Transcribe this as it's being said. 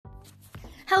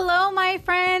Hello, my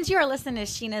friends. You are listening to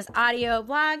Sheena's audio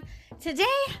blog. Today,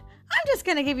 I'm just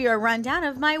going to give you a rundown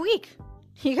of my week.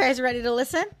 You guys ready to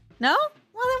listen? No?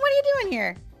 Well, then what are you doing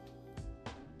here?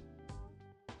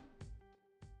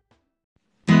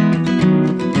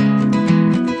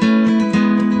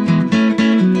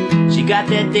 She got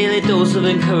that daily dose of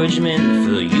encouragement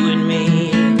for you and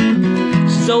me.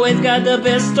 She's always got the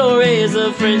best stories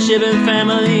of friendship and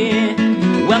family.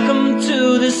 Welcome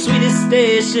to the sweetest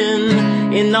station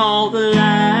in all the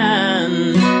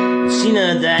land,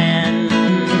 Sheena Diane.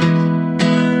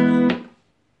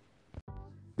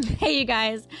 Hey, you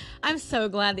guys. I'm so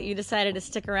glad that you decided to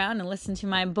stick around and listen to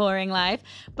my boring life.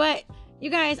 But, you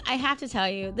guys, I have to tell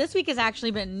you, this week has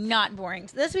actually been not boring.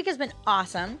 This week has been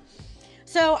awesome.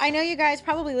 So I know you guys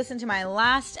probably listened to my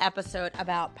last episode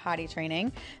about potty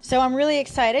training. So I'm really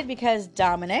excited because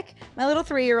Dominic, my little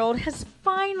 3-year-old, has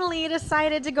finally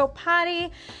decided to go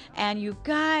potty. And you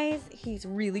guys, he's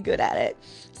really good at it.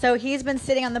 So he's been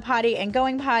sitting on the potty and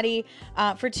going potty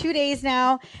for 2 days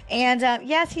now. And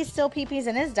yes, he still pee-pees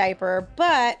in his diaper.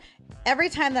 But every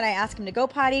time that I ask him to go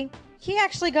potty, he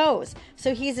actually goes.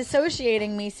 So he's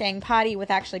associating me saying potty with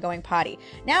actually going potty.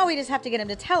 Now we just have to get him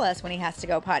to tell us when he has to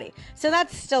go potty. So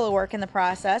that's still a work in the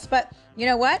process. But you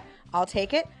know what? I'll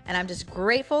take it. And I'm just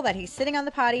grateful that he's sitting on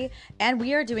the potty and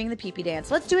we are doing the pee-pee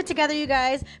dance. Let's do it together, you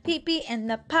guys. Pee-pee in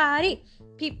the potty.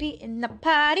 Pee-pee in the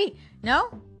potty. No?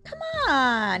 Come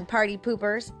on, party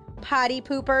poopers. Potty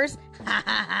poopers. Ha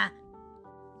ha ha.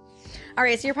 All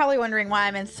right, so you're probably wondering why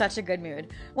I'm in such a good mood.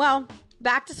 Well,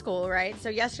 back to school, right? So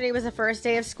yesterday was the first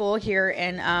day of school here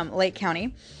in Lake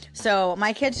County. So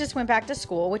my kids just went back to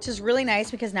school, which is really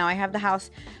nice because now I have the house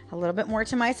a little bit more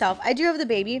to myself. I do have the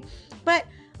baby, but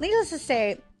needless to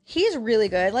say, he's really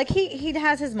good. Like he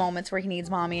has his moments where he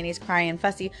needs mommy and he's crying and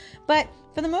fussy, but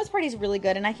for the most part, he's really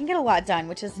good and I can get a lot done,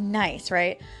 which is nice,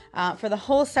 right? For the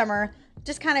whole summer,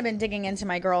 just kind of been digging into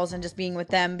my girls and just being with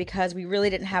them because we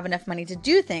really didn't have enough money to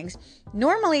do things.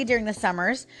 Normally during the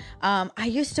summers, I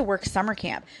used to work summer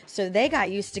camp. So they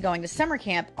got used to going to summer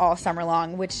camp all summer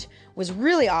long, which was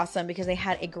really awesome because they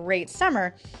had a great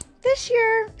summer. This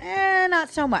year, not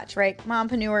so much, right?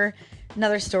 Mompreneur,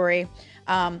 another story.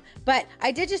 But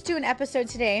I did just do an episode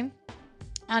today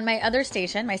on my other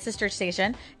station, my sister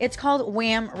station. It's called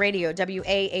Wham Radio,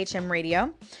 W-A-H-M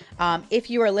Radio. If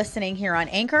you are listening here on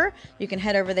Anchor, you can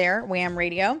head over there, Wham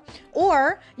Radio,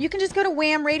 or you can just go to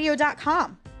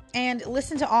whamradio.com and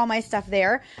listen to all my stuff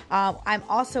there. I'm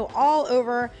also all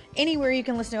over anywhere you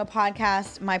can listen to a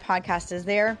podcast. My podcast is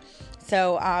there.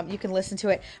 So you can listen to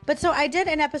it. But so I did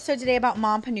an episode today about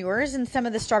mompreneurs and some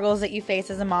of the struggles that you face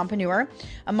as a mompreneur.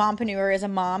 A mompreneur is a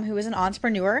mom who is an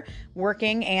entrepreneur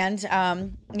working and,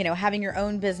 having your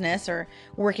own business or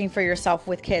working for yourself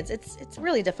with kids. It's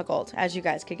really difficult, as you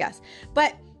guys could guess,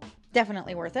 but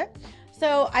definitely worth it.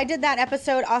 So I did that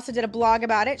episode, also did a blog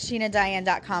about it,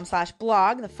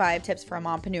 sheenadiane.com/blog, the 5 tips for a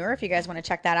mompreneur, if you guys want to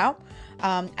check that out.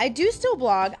 I do still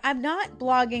blog. I'm not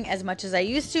blogging as much as I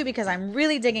used to because I'm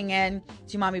really digging in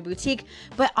to Mommy Boutique.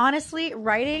 But honestly,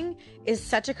 writing is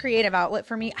such a creative outlet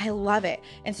for me. I love it.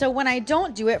 And so when I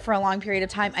don't do it for a long period of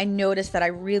time, I notice that I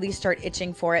really start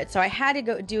itching for it. So I had to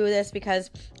go do this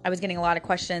because I was getting a lot of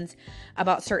questions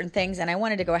about certain things and I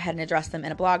wanted to go ahead and address them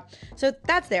in a blog. So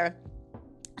that's there.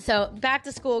 So back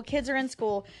to school, kids are in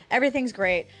school, everything's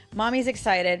great, mommy's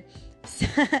excited.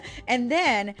 And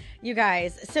then, you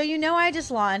guys, so I just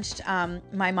launched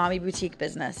my Mommy Boutique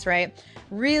business, right?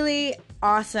 Really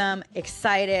awesome,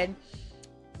 excited,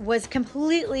 was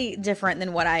completely different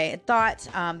than what I thought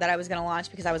that I was going to launch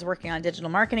because I was working on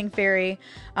Digital Marketing Fairy,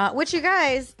 which you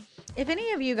guys, if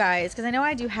any of you guys, because I know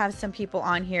I do have some people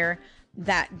on here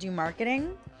that do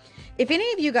marketing, if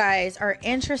any of you guys are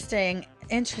interested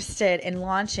in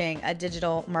launching a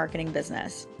digital marketing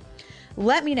business,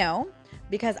 let me know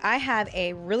because I have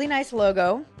a really nice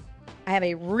logo, I have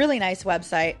a really nice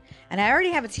website, and I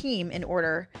already have a team in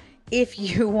order if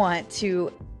you want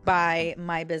to buy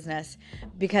my business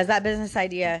because that business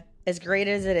idea, as great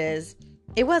as it is,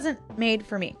 it wasn't made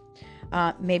for me.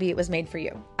 Maybe it was made for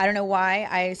you. I don't know why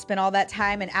I spent all that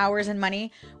time and hours and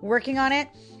money working on it,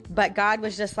 but God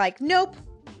was just like, nope,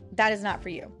 that is not for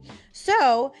you.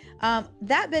 So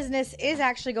that business is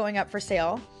actually going up for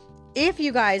sale. If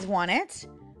you guys want it,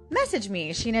 message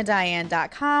me,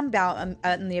 sheenadiane.com,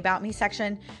 in the About Me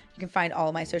section. You can find all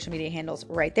of my social media handles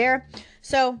right there.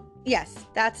 So yes,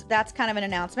 that's kind of an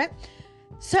announcement.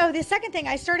 So the second thing,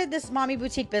 I started this Mommy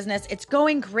Boutique business. It's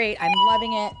going great. I'm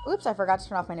loving it. Oops, I forgot to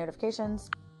turn off my notifications.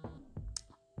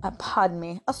 Pardon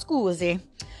me. Scusi.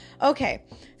 Okay,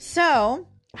 so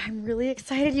I'm really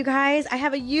excited, you guys. I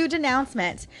have a huge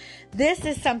announcement. This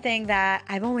is something that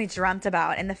I've only dreamt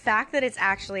about, and the fact that it's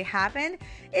actually happened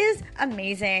is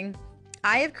amazing.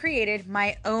 I have created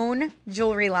my own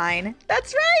jewelry line.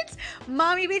 That's right.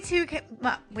 Mommy Boutique.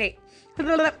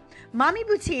 Mommy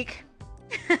Boutique.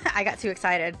 I got too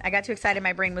excited.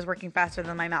 My brain was working faster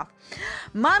than my mouth.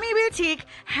 Mommy Boutique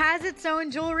has its own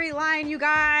jewelry line, you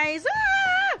guys.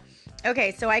 Ah!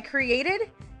 Okay, so I created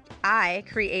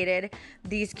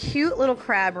these cute little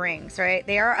crab rings, right?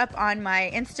 They are up on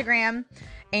my Instagram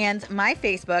and my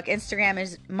Facebook. Instagram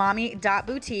is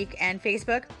mommy.boutique and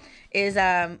Facebook is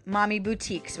Mommy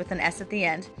Boutiques with an S at the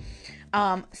end.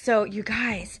 So you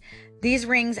guys, these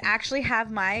rings actually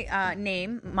have my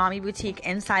name, Mommy Boutique,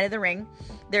 inside of the ring.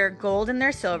 They're gold and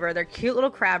they're silver. They're cute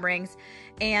little crab rings.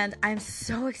 And I'm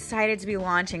so excited to be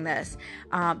launching this.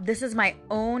 This is my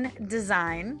own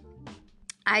design.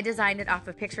 I designed it off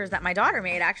of pictures that my daughter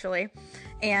made, actually.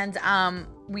 And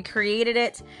we created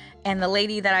it. And the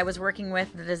lady that I was working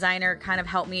with, the designer, kind of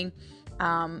helped me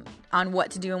on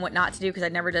what to do and what not to do, because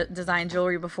I'd never designed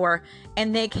jewelry before.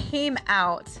 And they came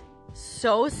out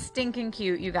so stinking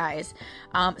cute, you guys.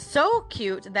 So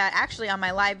cute that actually on my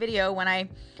live video, when I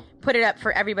put it up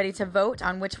for everybody to vote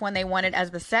on which one they wanted as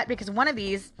the set, because one of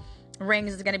these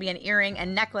rings is going to be an earring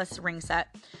and necklace ring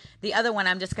set. The other one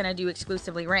I'm just going to do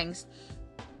exclusively rings.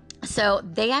 So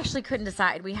they actually couldn't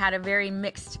decide. We had a very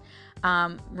mixed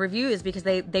reviews because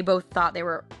they both thought they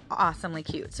were awesomely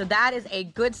cute. So that is a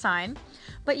good sign.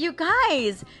 But you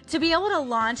guys, to be able to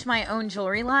launch my own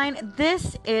jewelry line,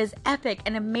 this is epic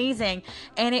and amazing.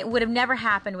 And it would have never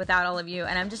happened without all of you.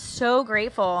 And I'm just so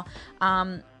grateful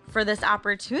for this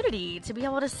opportunity to be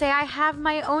able to say I have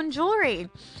my own jewelry.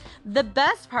 The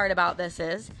best part about this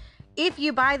is if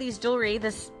you buy these jewelry,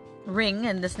 this ring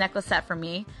and this necklace set from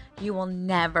me, you will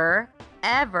never,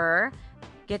 ever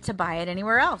get to buy it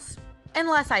anywhere else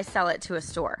unless I sell it to a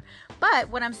store. But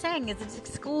what I'm saying is it's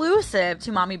exclusive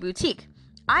to Mommy Boutique.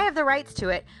 I have the rights to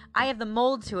it. I have the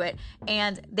mold to it,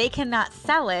 and they cannot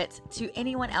sell it to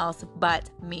anyone else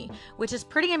but me, which is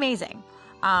pretty amazing.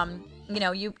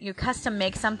 You custom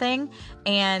make something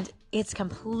and it's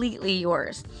completely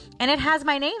yours, and it has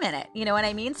my name in it. You know what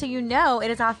I mean? So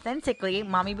it is authentically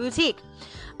Mommy Boutique.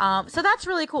 So that's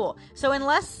really cool. So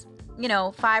unless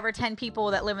 5 or 10 people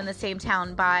that live in the same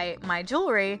town buy my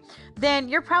jewelry, then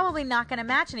you're probably not going to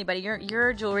match anybody.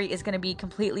 Your jewelry is going to be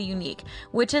completely unique,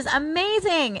 which is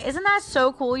amazing. Isn't that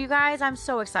so cool, you guys? I'm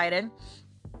so excited.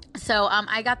 So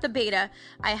I got the beta.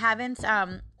 I haven't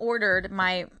ordered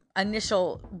my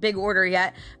initial big order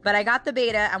yet, but I got the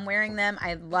beta. I'm wearing them.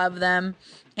 I love them.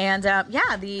 And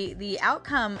the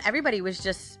outcome, everybody was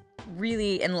just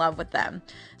really in love with them.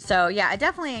 So yeah, I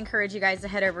definitely encourage you guys to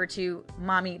head over to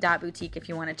mommy.boutique if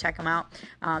you want to check them out.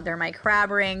 They're my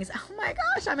crab rings. Oh my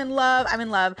gosh, I'm in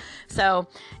love. So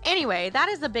anyway, that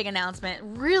is the big announcement.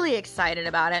 Really excited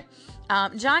about it.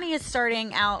 Johnny is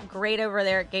starting out great over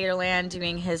there at Gatorland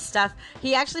doing his stuff.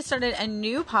 He actually started a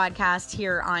new podcast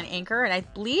here on Anchor, and I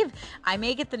believe, I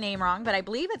may get the name wrong, but I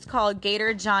believe it's called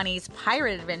Gator Johnny's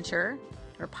Pirate Adventure,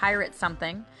 or Pirate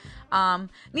something.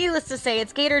 Needless to say,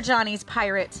 it's Gator Johnny's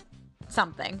Pirate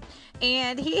something.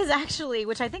 And he is actually,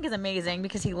 which I think is amazing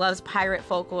because he loves pirate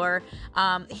folklore.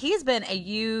 He's been a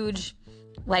huge,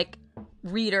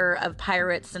 reader of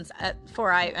pirates since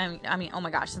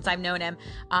since I've known him.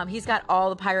 He's got all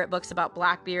the pirate books about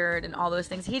Blackbeard and all those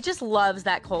things. He just loves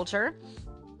that culture.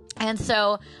 And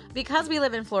so because we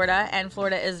live in Florida, and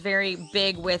Florida is very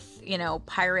big with,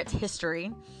 pirate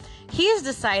history, he's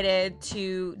decided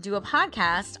to do a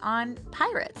podcast on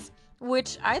pirates,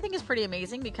 which I think is pretty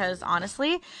amazing because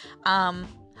honestly,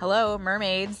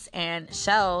 mermaids and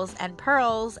shells and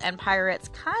pearls and pirates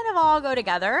kind of all go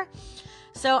together.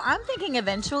 So I'm thinking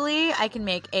eventually I can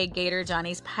make a Gator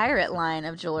Johnny's pirate line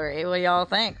of jewelry. What do y'all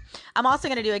think? I'm also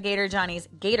going to do a Gator Johnny's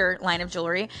gator line of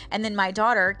jewelry. And then my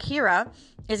daughter, Kira,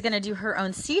 is going to do her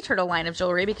own sea turtle line of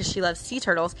jewelry because she loves sea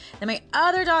turtles. Then my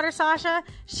other daughter, Sasha,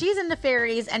 she's into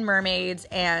fairies and mermaids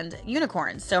and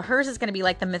unicorns. So hers is going to be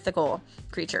like the mythical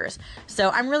creatures. So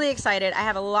I'm really excited. I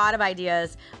have a lot of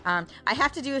ideas. I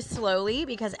have to do it slowly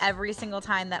because every single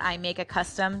time that I make a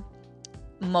custom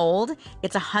mold,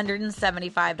 it's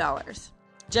 $175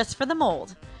 just for the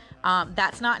mold.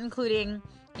 That's not including,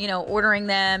 ordering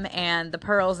them and the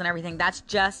pearls and everything. That's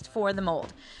just for the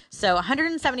mold. So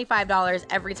 $175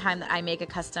 every time that I make a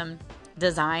custom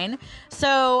design.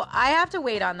 So I have to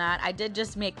wait on that. I did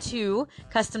just make 2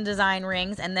 custom design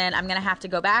rings, and then I'm going to have to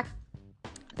go back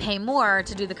pay more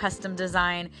to do the custom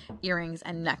design earrings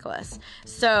and necklace.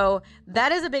 So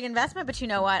that is a big investment, but you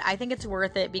know what? I think it's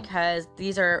worth it because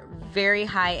these are very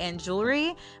high-end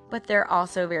jewelry, but they're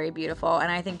also very beautiful.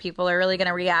 And I think people are really going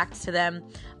to react to them,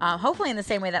 hopefully in the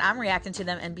same way that I'm reacting to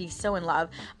them, and be so in love.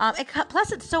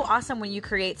 Plus, it's so awesome when you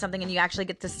create something and you actually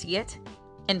get to see it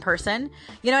in person.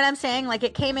 You know what I'm saying? Like,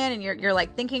 it came in and you're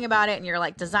like thinking about it and you're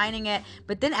like designing it,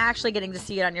 but then actually getting to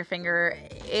see it on your finger,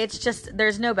 it's just,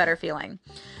 there's no better feeling.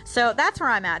 So that's where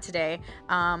I'm at today.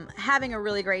 Having a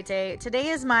really great day. Today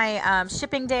is my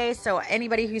shipping day. So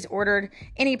anybody who's ordered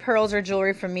any pearls or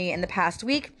jewelry from me in the past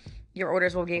week, your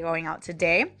orders will be going out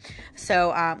today.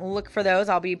 So look for those.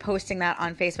 I'll be posting that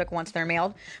on Facebook once they're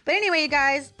mailed. But anyway, you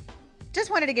guys, just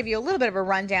wanted to give you a little bit of a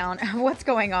rundown of what's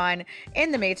going on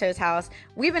in the Matos house.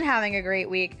 We've been having a great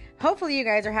week. Hopefully you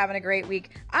guys are having a great week.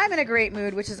 I'm in a great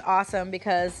mood, which is awesome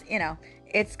because, you know,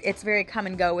 it's very come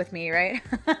and go with me, right?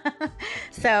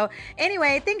 So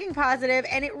anyway, thinking positive,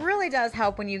 and it really does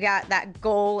help when you got that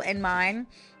goal in mind,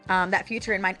 that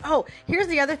future in mind. Oh, here's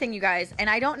the other thing, you guys, and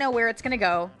I don't know where it's going to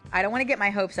go. I don't want to get my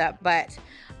hopes up, but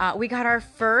we got our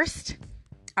first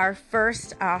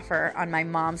offer on my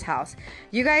mom's house.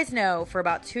 You guys know for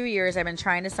about 2 years I've been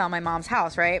trying to sell my mom's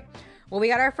house, right? Well, we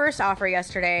got our first offer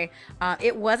yesterday.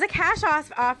 It was a cash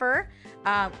offer,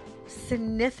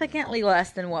 significantly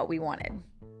less than what we wanted.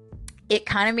 It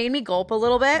kind of made me gulp a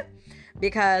little bit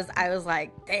because I was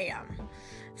like, damn.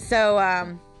 So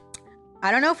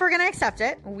I don't know if we're going to accept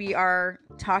it. We are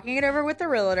talking it over with the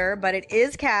realtor, but it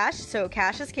is cash. So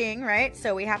cash is king, right?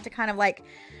 So we have to kind of like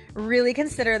really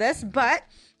consider this, but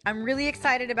I'm really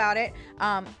excited about it.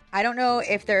 I don't know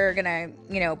if they're gonna,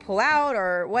 pull out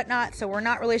or whatnot, so we're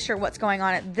not really sure what's going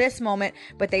on at this moment,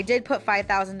 but they did put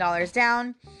 $5,000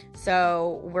 down,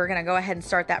 so we're gonna go ahead and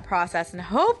start that process, and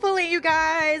hopefully you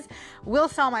guys will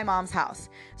sell my mom's house.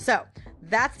 So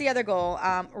that's the other goal.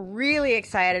 Really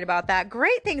excited about that.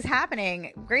 Great things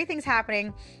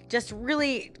happening. Just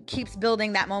really keeps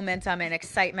building that momentum and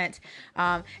excitement.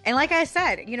 And like I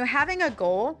said, having a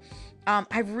goal,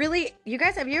 you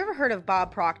guys, have you ever heard of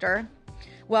Bob Proctor?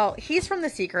 Well, he's from The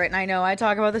Secret, and I know I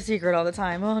talk about The Secret all the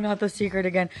time. Oh, not The Secret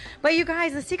again. But you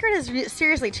guys, The Secret has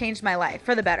seriously changed my life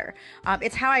for the better.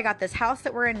 It's how I got this house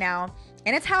that we're in now,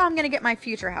 and it's how I'm going to get my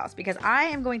future house, because I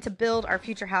am going to build our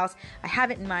future house. I have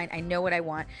it in mind. I know what I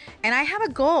want, and I have a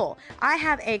goal. I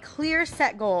have a clear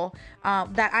set goal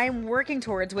that I am working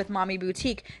towards with Mommy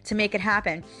Boutique to make it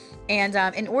happen. And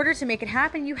in order to make it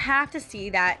happen, you have to see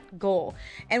that goal.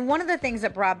 And one of the things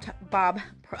that Bob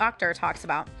Proctor talks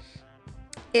about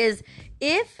is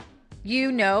if you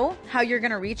know how you're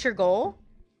going to reach your goal,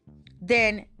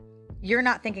 then you're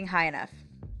not thinking high enough.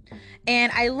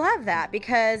 And I love that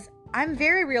because I'm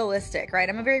very realistic, right?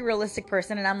 I'm a very realistic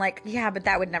person, and I'm like, yeah, but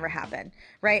that would never happen,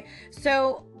 right?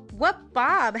 So what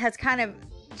Bob has kind of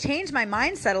changed my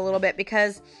mindset a little bit,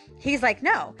 because he's like,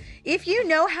 no, if you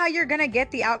know how you're going to get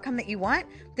the outcome that you want,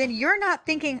 then you're not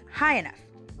thinking high enough.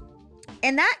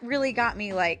 And that really got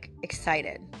me like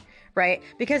excited, right?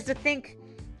 Because to think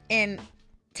in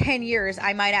 10 years,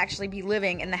 I might actually be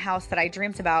living in the house that I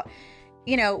dreamt about,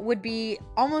 would be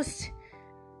almost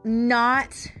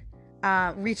not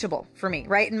reachable for me,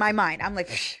 right? In my mind, I'm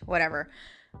like, whatever.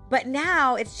 But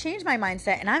now it's changed my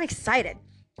mindset, and I'm excited.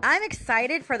 I'm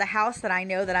excited for the house that I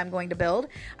know that I'm going to build.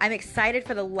 I'm excited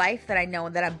for the life that I know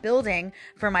that I'm building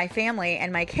for my family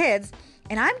and my kids.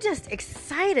 And I'm just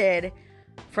excited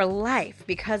for life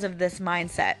because of this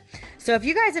mindset. So if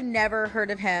you guys have never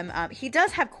heard of him, he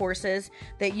does have courses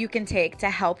that you can take to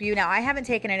help you. Now, I haven't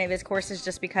taken any of his courses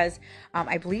just because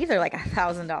I believe they're like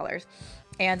 $1,000.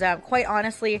 And quite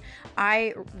honestly,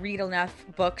 I read enough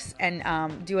books and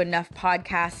listen to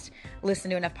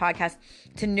enough podcasts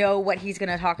to know what he's going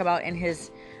to talk about in his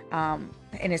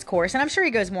course. And I'm sure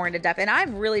he goes more into depth. And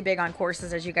I'm really big on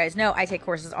courses, as you guys know. I take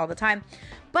courses all the time.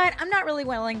 But I'm not really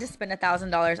willing to spend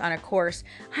 $1,000 on a course.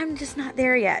 I'm just not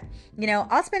there yet.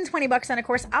 I'll spend $20 on a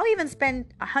course. I'll even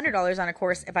spend $100 on a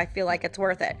course if I feel like it's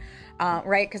worth it,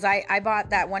 right? Because I bought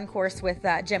that one course with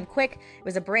Jim Quick. It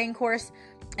was a brain course,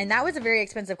 and that was a very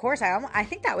expensive course. I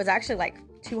think that was actually like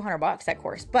 $200, that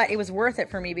course, but it was worth it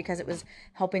for me because it was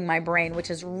helping my brain, which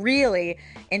has really,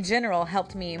 in general,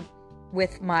 helped me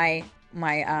with my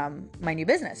new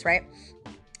business, right?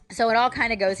 So it all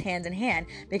kind of goes hand in hand.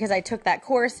 Because I took that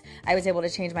course, I was able to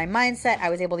change my mindset. I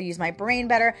was able to use my brain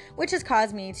better, which has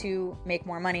caused me to make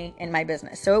more money in my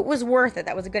business. So it was worth it.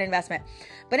 That was a good investment.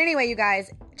 But anyway, you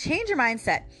guys, change your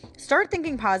mindset. Start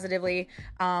thinking positively.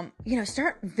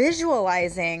 Start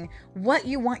visualizing what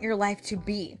you want your life to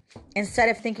be instead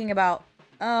of thinking about,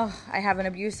 oh, I have an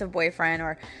abusive boyfriend,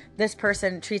 or this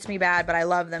person treats me bad, but I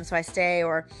love them, so I stay,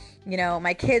 or,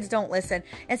 my kids don't listen.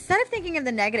 Instead of thinking of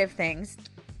the negative things,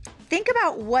 think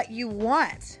about what you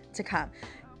want to come,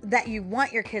 that you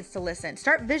want your kids to listen.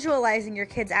 Start visualizing your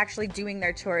kids actually doing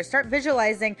their chores. Start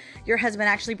visualizing your husband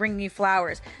actually bringing you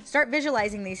flowers. Start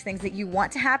visualizing these things that you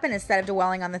want to happen instead of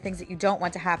dwelling on the things that you don't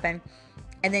want to happen.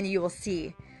 And then you will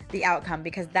see the outcome,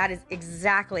 because that is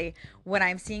exactly what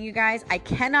I'm seeing, you guys. I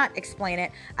cannot explain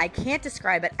it. I can't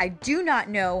describe it. I do not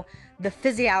know the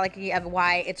physiology of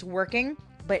why it's working,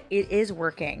 but it is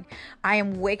working. I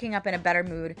am waking up in a better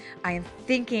mood. I am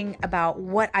thinking about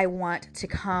what I want to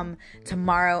come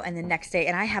tomorrow and the next day.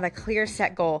 And I have a clear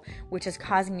set goal, which is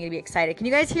causing me to be excited. Can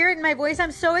you guys hear it in my voice?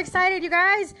 I'm so excited, you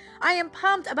guys. I am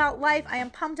pumped about life. I am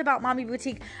pumped about Mommy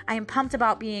Boutique. I am pumped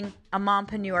about being a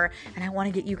mompreneur, and I want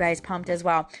to get you guys pumped as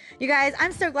well. You guys,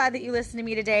 I'm so glad that you listened to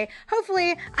me today.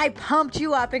 Hopefully I pumped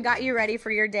you up and got you ready for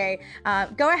your day.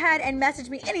 Go ahead and message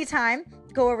me anytime.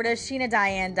 Go over to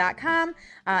SheenaDiane.com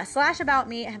 /about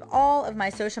me. I have all of my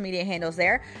social media handles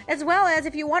there, as well as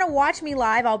if you want to watch me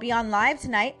live, I'll be on live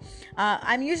tonight.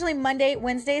 I'm usually Monday,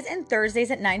 Wednesdays, and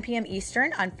Thursdays at 9 p.m.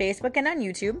 Eastern on Facebook and on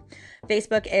YouTube.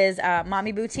 Facebook is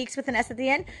Mommy Boutiques with an S at the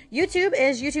end. YouTube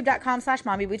is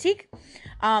youtube.com/Mommy Boutique.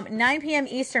 9 p.m.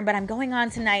 Eastern, but I'm going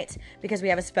on tonight because we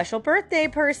have a special birthday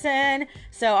person.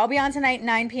 So I'll be on tonight,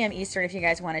 9 p.m. Eastern, if you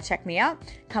guys want to check me out.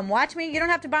 Come watch me. You don't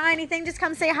have to buy anything. Just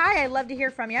come say hi. I'd love to hear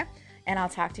from you. And I'll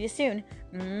talk to you soon.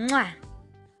 Mwah.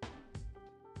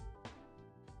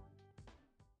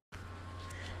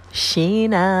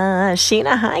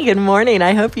 Sheena, hi, good morning.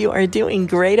 I hope you are doing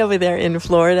great over there in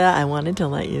Florida. I wanted to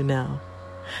let you know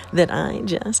that I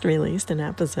just released an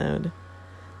episode.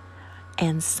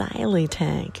 And Siley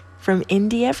Tank from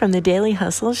India, from the Daily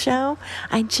Hustle show,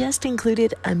 I just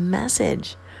included a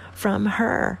message from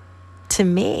her to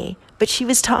me, but she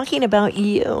was talking about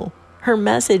you. Her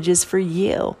message is for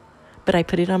you, but I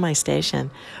put it on my station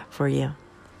for you.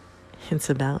 It's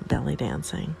about belly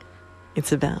dancing.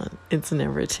 It's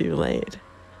never too late.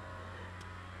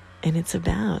 And it's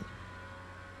about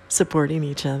supporting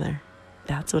each other.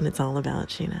 That's what it's all about,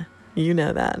 Sheena. You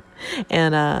know that.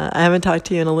 And I haven't talked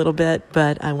to you in a little bit,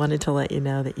 but I wanted to let you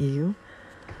know that you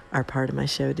are part of my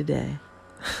show today.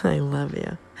 I love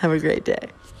you. Have a great day.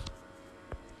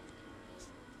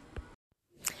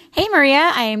 Hey,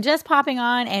 Maria, I am just popping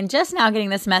on and just now getting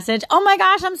this message. Oh my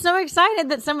gosh, I'm so excited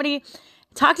that somebody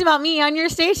talked about me on your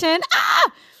station.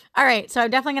 All right, so I'm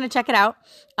definitely going to check it out.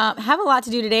 Have a lot to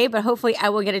do today, but hopefully I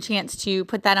will get a chance to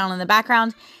put that on in the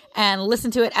background and listen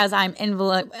to it as I'm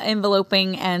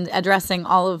enveloping and addressing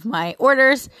all of my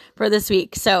orders for this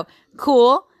week. So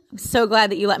cool. I'm so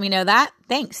glad that you let me know that.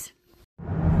 Thanks.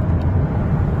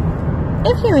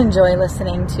 If you enjoy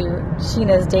listening to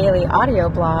Sheena's daily audio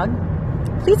blog,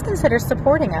 please consider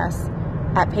supporting us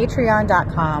at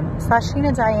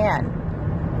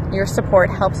patreon.com/SheenaDiane. Your support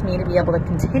helps me to be able to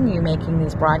continue making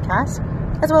these broadcasts,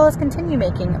 as well as continue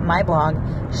making my blog,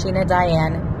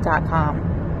 SheenaDiane.com.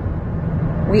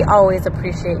 We always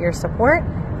appreciate your support,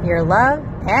 your love,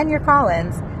 and your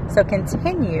call-ins, so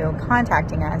continue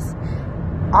contacting us.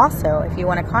 Also, if you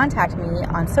want to contact me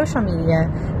on social media,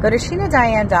 go to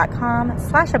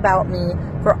SheenaDiane.com/about me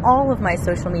for all of my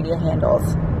social media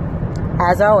handles.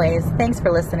 As always, thanks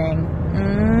for listening.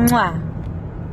 Mwah.